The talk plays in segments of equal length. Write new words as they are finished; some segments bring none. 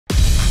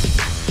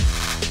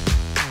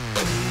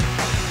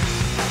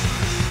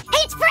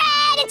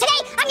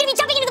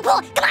the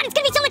pool. Come on, it's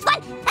gonna be so much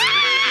fun.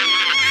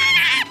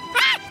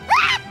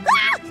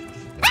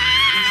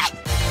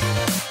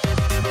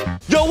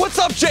 Yo, what's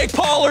up, Jake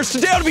Paulers?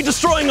 Today I'm gonna be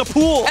destroying a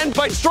pool. And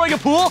by destroying a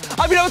pool,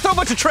 I mean I'm gonna throw a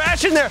bunch of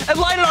trash in there and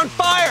light it on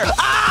fire.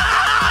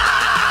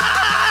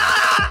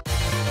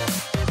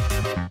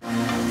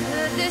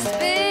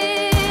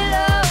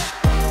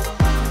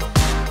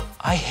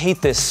 I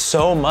hate this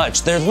so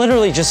much. They're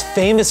literally just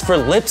famous for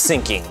lip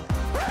syncing.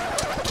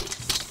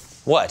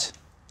 What?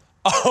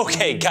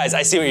 Okay, guys,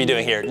 I see what you're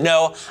doing here.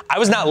 No, I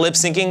was not lip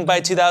syncing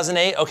by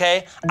 2008,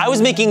 okay? I was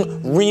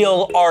making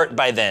real art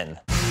by then.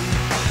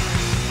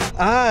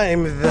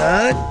 I'm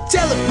the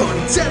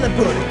teleporting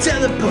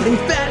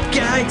fat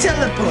guy.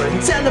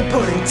 Teleporting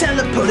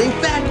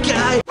fat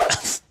guy.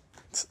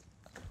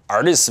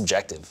 Art is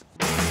subjective.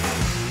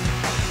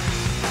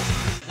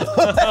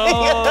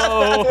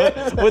 Oh,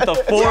 with a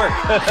fork.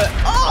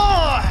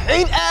 Oh,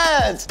 hate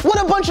ads.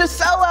 What a bunch of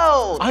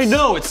sellouts. I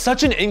know, it's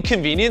such an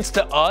inconvenience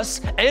to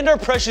us and our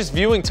precious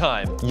viewing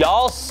time.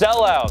 Y'all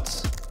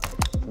sellouts.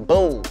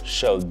 Boom.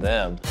 Showed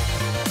them.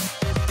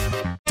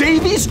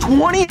 Davies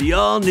 20. The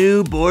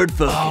all-new board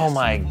focus. Oh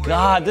my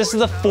God, this is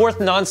the 4th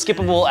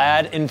non-skippable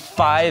ad in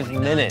 5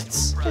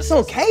 minutes. It's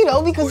okay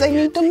though, because they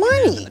need the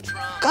money.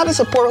 Gotta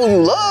support who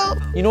you love.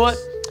 You know what?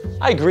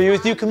 I agree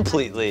with you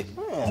completely.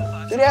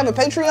 Do they have a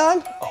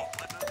Patreon? Oh.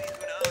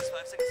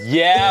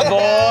 Yeah,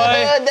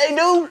 boy. They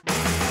do.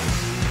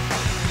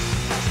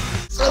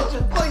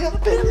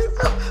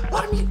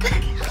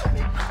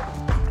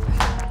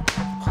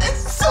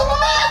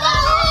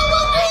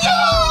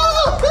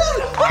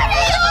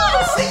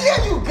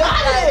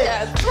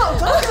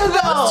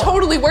 It's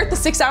totally worth the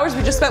 6 hours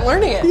we just spent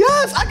learning it.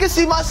 Yes, I can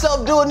see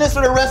myself doing this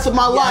for the rest of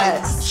my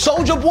life.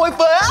 Soldier Boy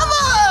forever.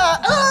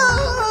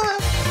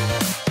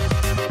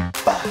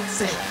 5,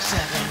 6,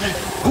 7, 8.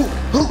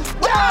 You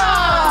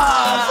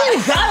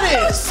got it.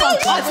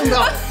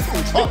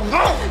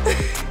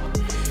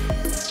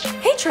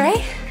 Hey,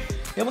 Trey.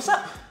 Yeah, what's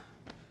up?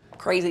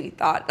 Crazy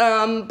thought.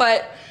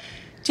 But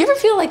do you ever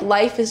feel like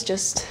life is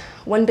just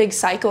one big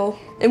cycle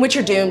in which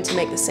you're doomed to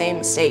make the same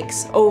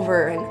mistakes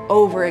over and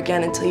over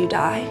again until you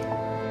die?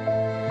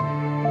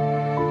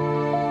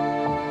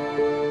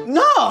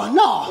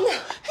 No.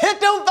 Hit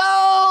them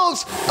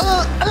votes.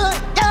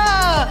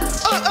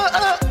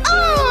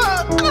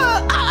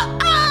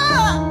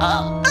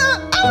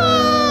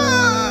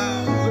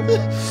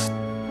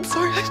 I'm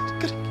sorry, I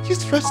gotta use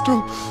the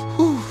restroom.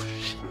 Ooh,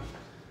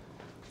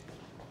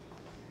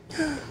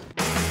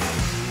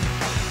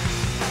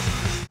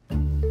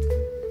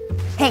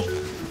 Hey,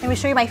 let me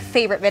show you my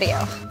favorite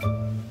video.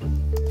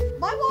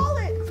 My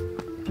wallet.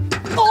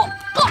 Oh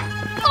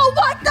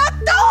my God,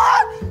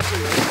 Todd!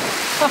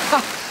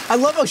 I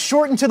love how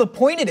short and to the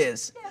point it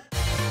is.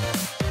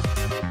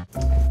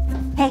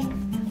 Hey,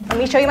 let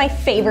me show you my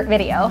favorite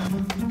video.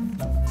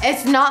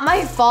 It's not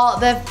my fault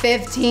that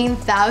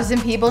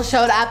 15,000 people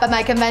showed up at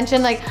my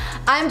convention. Like,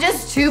 I'm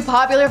just too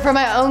popular for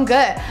my own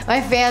good.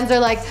 My fans are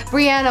like,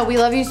 Brianna, we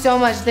love you so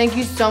much. Thank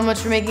you so much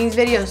for making these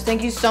videos.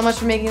 Thank you so much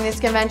for making this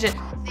convention.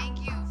 Thank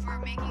you for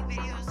making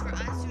videos for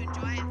us to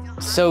enjoy and feel.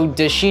 So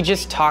does she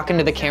just talk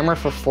into the camera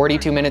for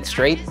 42 minutes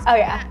straight? Oh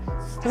yeah,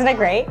 isn't that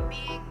great?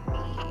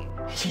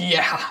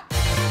 Yeah.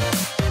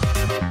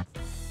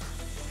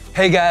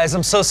 Hey guys,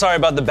 I'm so sorry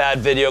about the bad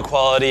video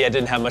quality. I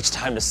didn't have much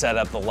time to set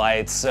up the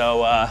lights,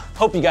 so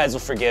hope you guys will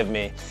forgive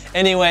me.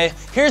 Anyway,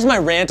 here's my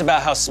rant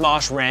about how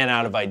Smosh ran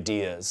out of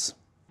ideas.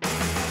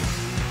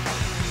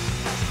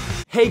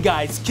 Hey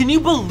guys, can you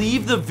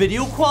believe the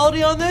video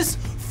quality on this?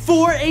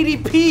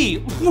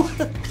 480p.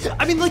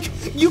 I mean, like,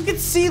 you can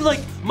see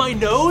like my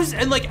nose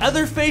and like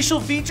other facial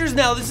features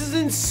now. This is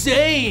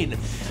insane.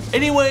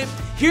 Anyway,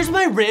 here's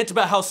my rant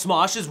about how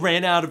Smosh has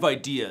ran out of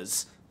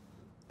ideas.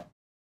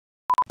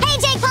 Hey,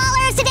 Jake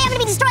Paulers! Today I'm gonna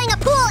be destroying a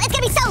pool. It's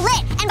gonna be so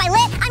lit. And by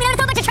lit, I'm gonna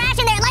throw a bunch of trash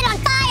in there and light it on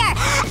fire.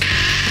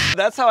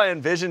 That's how I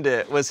envisioned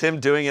it, was him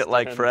doing it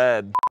like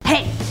Fred.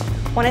 Hey,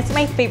 wanna see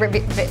my favorite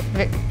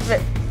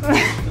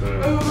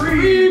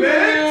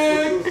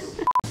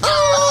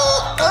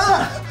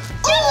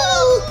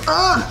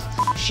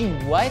She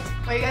what?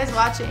 What are you guys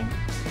watching?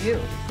 You.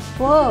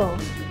 Whoa.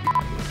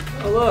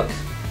 Oh look,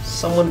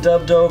 someone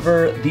dubbed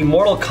over the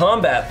Mortal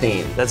Kombat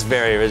theme. That's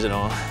very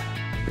original.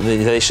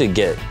 They should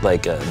get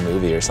like a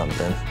movie or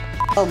something.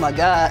 Oh my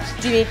God.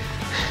 Do you need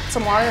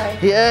some water?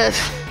 Yes.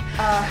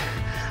 I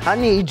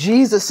need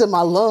Jesus in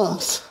my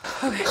lungs.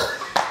 Okay.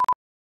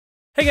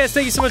 Hey guys,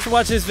 thank you so much for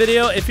watching this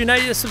video. If you're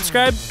not yet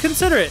subscribed,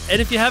 consider it. And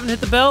if you haven't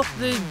hit the bell,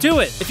 then do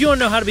it. If you want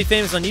to know how to be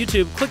famous on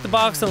YouTube, click the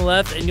box on the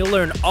left and you'll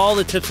learn all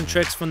the tips and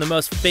tricks from the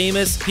most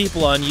famous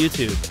people on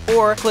YouTube.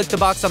 Or click the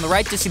box on the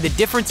right to see the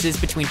differences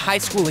between high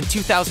school in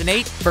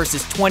 2008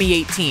 versus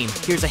 2018.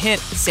 Here's a hint,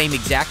 same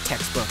exact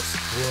textbooks.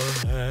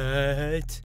 What?